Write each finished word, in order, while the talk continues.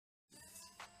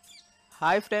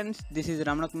Hi friends, this is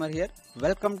Ramana Kumar here.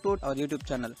 Welcome to our YouTube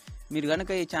channel. మీరు కనుక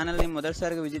ఈ ఛానల్ని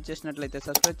మొదటిసారిగా విజిట్ చేసినట్లయితే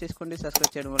సబ్స్క్రైబ్ చేసుకోండి.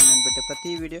 సబ్స్క్రైబ్ చేయడం వల్ల నేను పెట్టే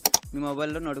ప్రతి వీడియో మీ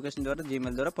మొబైల్లో నోటిఫికేషన్ ద్వారా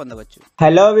జీమెయిల్ ద్వారా పొందవచ్చు.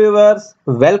 Hello viewers,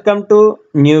 welcome to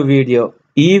new video.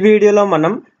 ఈ వీడియోలో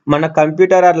మనం మన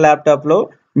కంప్యూటర్ ఆర్ ల్యాప్టాప్లో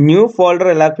న్యూ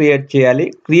ఫోల్డర్ ఎలా క్రియేట్ చేయాలి,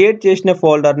 క్రియేట్ చేసిన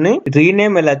ఫోల్డర్ని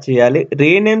రీనేమ్ ఎలా చేయాలి,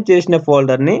 రీనేమ్ చేసిన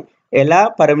ఫోల్డర్ని ఎలా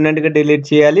పర్మనెంట్గా డిలీట్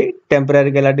చేయాలి,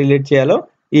 టెంపరీగా ఎలా డిలీట్ చేయాలో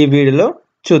ఈ వీడియోలో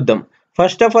చూద్దాం.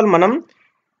 ఫస్ట్ ఆఫ్ ఆల్ మనం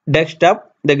డెస్క్టాప్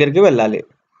దగ్గరికి వెళ్ళాలి.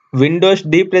 విండోస్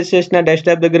డి ప్రెస్ చేసిన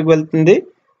డెస్క్టాప్ దగ్గరికి వెళ్తుంది.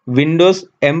 విండోస్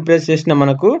ఎం ప్రెస్ చేసిన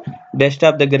మనకు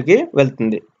డెస్క్టాప్ దగ్గరికి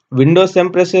వెళ్తుంది. విండోస్ ఎం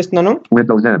ప్రెస్ చేస్తున్నాను.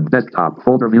 Windows M desktop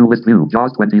folder view list view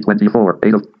JAWS 2024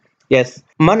 8 of yes,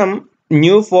 మనం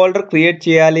న్యూ ఫోల్డర్ క్రియేట్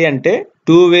చేయాలి అంటే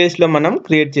 2 వేస్లో మనం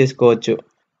క్రియేట్ చేసుకోవచ్చు.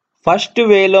 ఫస్ట్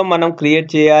వేలో మనం క్రియేట్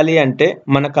చేయాలి అంటే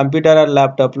మన కంప్యూటర్ ఆర్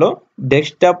ల్యాప్టాప్లో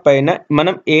డెస్క్టాప్ పైన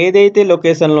మనం ఏదైతే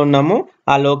లొకేషన్లో ఉన్నామో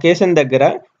ఆ లొకేషన్ దగ్గర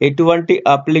ఎటువంటి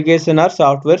అప్లికేషన్ ఆర్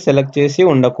సాఫ్ట్వేర్ సెలెక్ట్ చేసి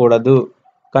ఉండకూడదు.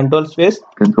 control space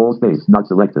not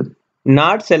selected.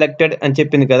 Not selected అని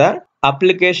చెప్పింది కదా.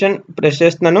 అప్లికేషన్ ప్రెస్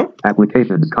చేస్తున్నాను.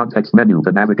 Applications context menu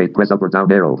to navigate press up or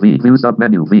down arrow V view sub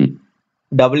menu V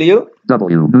W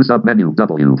new sub menu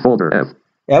W folder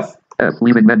F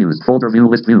leaving menus folder view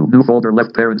list view new folder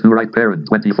left parent to right parent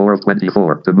 24 of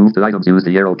 24 to move the items use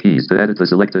the arrow keys to edit the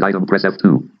selected item press F2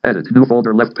 edit new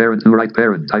folder left parent to right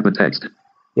parent type in text.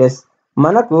 Yes,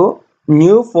 మనకు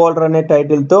new folder అనే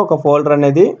టైటిల్తో ఒక folder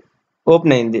అనేది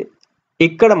open అయింది.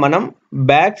 ఇక్కడ మనం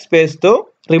back స్పేస్తో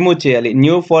remove చేయాలి.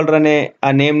 New folder అనే ఆ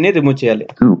నేమ్ని రిమూవ్ చేయాలి.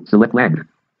 2 select language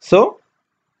సో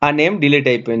ఆ నేమ్ డిలీట్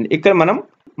అయిపోయింది. ఇక్కడ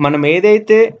మనం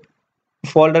ఏదైతే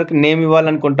ఫోల్డర్కి నేమ్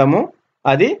ఇవ్వాలనుకుంటామో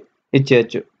అది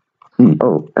ఇచ్చేయచ్చు.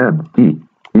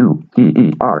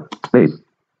 COMPUTER space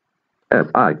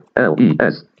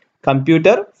FILES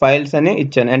computer files అని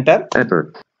ఇచ్చాను. Enter.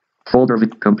 folder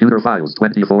with computer files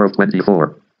 24 of 24.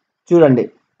 చూడండి,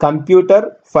 కంప్యూటర్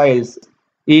ఫైల్స్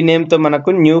ఈ నేమ్తో మనకు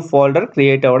న్యూ ఫోల్డర్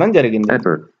క్రియేట్ అవ్వడం జరిగింది.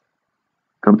 Enter.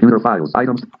 Computer files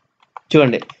items.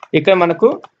 చూడండి, ఇక్కడ మనకు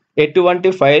ఎటువంటి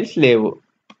ఫైల్స్ లేవు.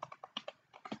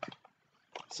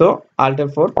 So Alt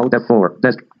F4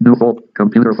 desk new folder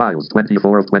computer files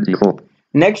 24 of 24.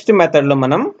 Next మెథడ్లో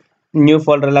మనం న్యూ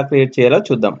ఫోల్డర్ ఎలా క్రియేట్ చేయాలో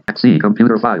చూద్దాం. C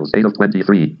computer files 8 of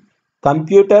 23.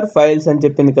 Computer files అని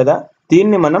చెప్పింది కదా,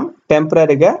 దీన్ని మనం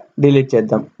టెంపరీగా డిలీట్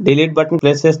చేద్దాం. డిలీట్ బటన్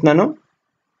ప్రెస్ చేస్తున్నాను.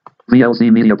 VLC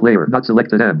media player not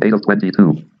selected M 8 of 22.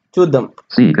 చూద్దాం.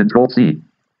 Control C.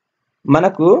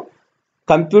 మనకు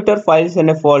కంప్యూటర్ ఫైల్స్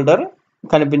అనే ఫోల్డర్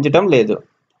కనిపించడం లేదు.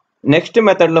 నెక్స్ట్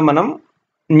మెథడ్లో మనం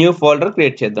న్యూ ఫోల్డర్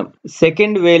క్రియేట్ చేద్దాం.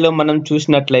 సెకండ్ వేలో మనం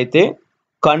చూసినట్లయితే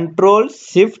కంట్రోల్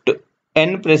షిఫ్ట్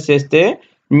ఎన్ ప్రెస్ చేస్తే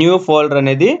న్యూ ఫోల్డర్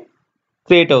అనేది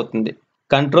క్రియేట్ అవుతుంది.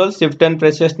 కంట్రోల్ షిఫ్ట్ ఎన్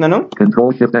ప్రెస్ చేస్తున్నాను. Control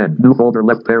shift N new folder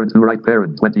left parent to right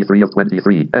parent 23 of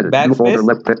 23. Edit new folder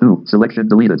left parent 2 selection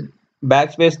deleted.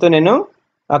 Back స్పేస్తో నేను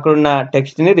అక్కడున్న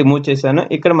టెక్స్ట్ని రిమూవ్ చేశాను.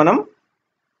 ఇక్కడ మనం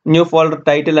న్యూ ఫోల్డర్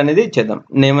టైటిల్ అనేది ఇచ్చేద్దాం,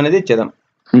 నేమ్ అనేది ఇచ్చేద్దాం.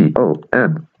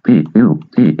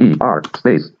 COMPUTER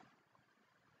space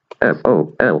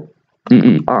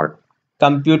FOLDER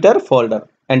computer folder.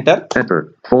 Enter.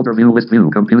 Folder view list view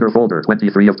computer folder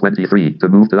 23 of 23. To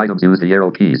move the items use the arrow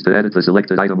keys. To edit the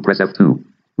selected item press F2.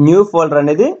 New folder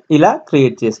అనేది ఇలా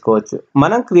create చేసుకోవచ్చు.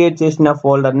 మనం create చేసిన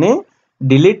ఫోల్డర్ని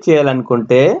delete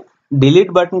చేయాలనుకుంటే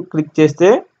delete button click చేస్తే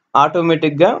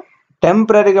ఆటోమేటిక్గా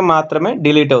టెంపరీగా మాత్రమే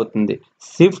డిలీట్ అవుతుంది.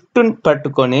 షిఫ్ట్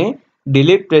పట్టుకొని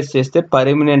డిలీట్ ప్రెస్ చేస్తే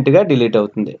పర్మనెంట్గా డిలీట్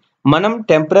అవుతుంది. మనం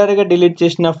టెంపరీగా డిలీట్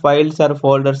చేసిన ఫైల్స్ ఆర్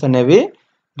ఫోల్డర్స్ అనేవి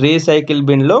రీసైకిల్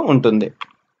బిన్లో ఉంటుంది.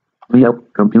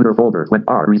 computer folder when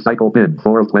R recycle bin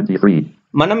 4 of 23.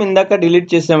 మనం ఇందాక డిలీట్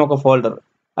చేసాం ఒక ఫోల్డర్,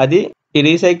 అది ఈ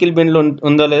రీసైకిల్ బిన్లో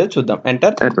ఉందో లేదో చూద్దాం.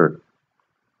 Enter.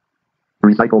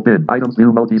 Recycle bin items view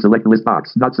multi select list box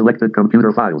not selected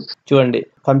computer files. చూడండి,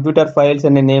 కంప్యూటర్ ఫైల్స్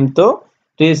అనే నేమ్తో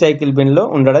రీసైకిల్ బిన్లో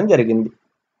ఉండడం జరిగింది.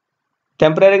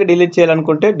 టెంపరీగా డిలీట్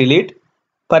చేయాలనుకుంటే డిలీట్,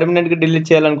 పర్మనెంట్గా డిలీట్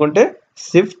చేయాలనుకుంటే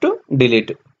shift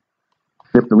delete.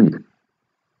 Shift delete.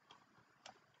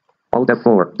 Alt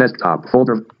F4 desktop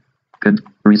folder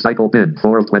recycle bin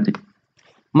 4 of 20.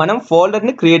 మనం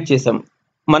ఫోల్డర్ని క్రియేట్ చేసాం.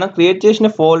 మనం క్రియేట్ చేసిన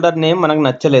ఫోల్డర్ నేమ్ మనకు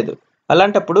నచ్చలేదు,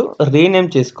 అలాంటప్పుడు రీనేమ్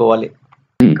చేసుకోవాలి.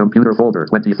 computer folder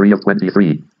 23 of 23.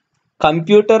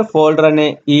 Computer folder అనే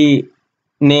ఈ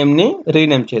నేమ్ని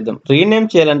రీనేమ్ చేద్దాం. రీనేమ్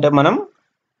చేయాలంటే మనం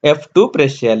F2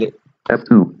 ప్రెస్ చేయాలి.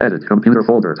 F2 edit computer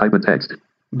folder type in text.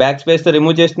 Back స్పేస్తో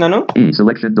remove చేస్తున్నాను.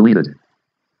 selection deleted.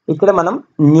 ఇక్కడ మనం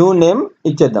న్యూ నేమ్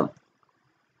ఇచ్చేద్దాం.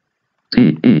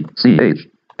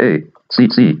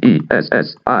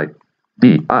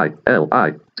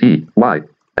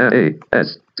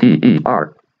 TECHCHESSIDILITYASTER.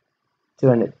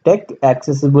 చూడండి, టెక్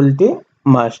యాక్సెసిబిలిటీ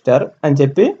మాస్టర్ అని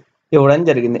చెప్పి ఇవ్వడం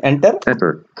జరిగింది. Enter.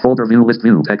 Enter. Folder view list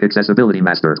view. Tech accessibility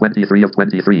master 23 of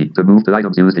 23. To move the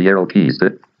items, use the arrow keys.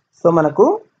 So మనకు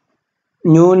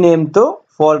న్యూ నేమ్ తో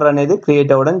ఫోల్డర్ అనేది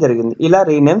క్రియేట్ అవ్వడం జరిగింది. ఇలా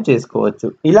రీనేమ్ చేసుకోవచ్చు.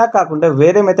 ఇలా కాకుండా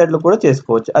వేరే మెథడ్లు కూడా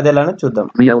చేసుకోవచ్చు. అది ఎలానో చూద్దాం.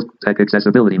 Tech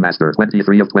accessibility master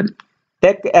 23 of 20.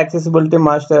 Tech accessibility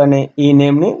master అనే ఈ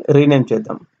నేమ్ ని రీనేమ్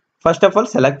చేద్దాం. ఫస్ట్ ఆఫ్ ఆల్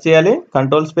సెలెక్ట్ చేయాలి.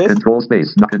 Control space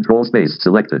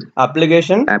selected.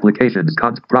 applications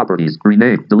properties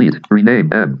rename delete rename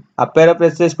m. Up ఏరో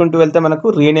ప్రెస్ చేసుకుంటూ వెళ్తే మనకు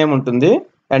రీనేమ్ ఉంటుంది.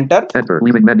 Enter.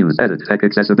 leaving menus edit tech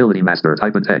accessibility master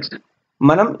type in text.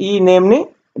 మనం ఈ నేమ్ ని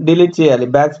డిలీట్ చేయాలి.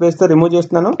 బ్యాక్ స్పేస్ తో రిమూవ్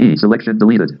చేస్తున్నాను. selection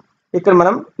deleted. ఇక్కడ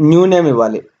మనం న్యూ నేమ్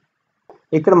ఇవ్వాలి.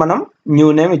 ఇక్కడ మనం న్యూ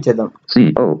నేమ్ ఇచ్చేద్దాం.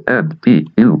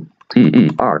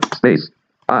 COMPUTER space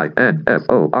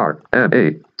INFORMATION.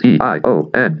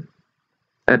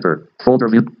 Enter. Folder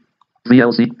view.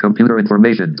 VLC computer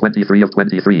information 23 of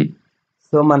 23.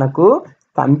 So మనకు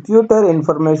కంప్యూటర్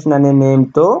ఇన్ఫర్మేషన్ అనే నేమ్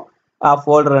తో ఆ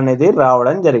ఫోల్డర్ అనేది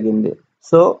రావడం జరిగింది.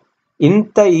 సో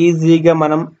ఇంత ఈజీగా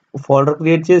మనం ఫోల్డర్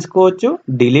క్రియేట్ చేసుకోవచ్చు,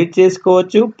 డిలీట్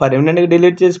చేసుకోవచ్చు, పర్మనెంట్గా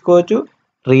డిలీట్ చేసుకోవచ్చు,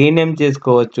 రీనేమ్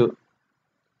చేసుకోవచ్చు.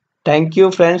 Thank you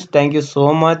friends, thank you so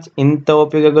much. ఇంత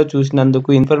ఓపికగా చూసినందుకు.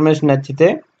 ఇన్ఫర్మేషన్ నచ్చితే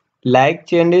లైక్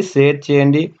చేయండి, షేర్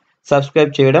చేయండి,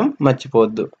 సబ్స్క్రైబ్ చేయడం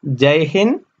మర్చిపోవద్దు. జై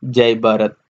హింద్, జై భారత్.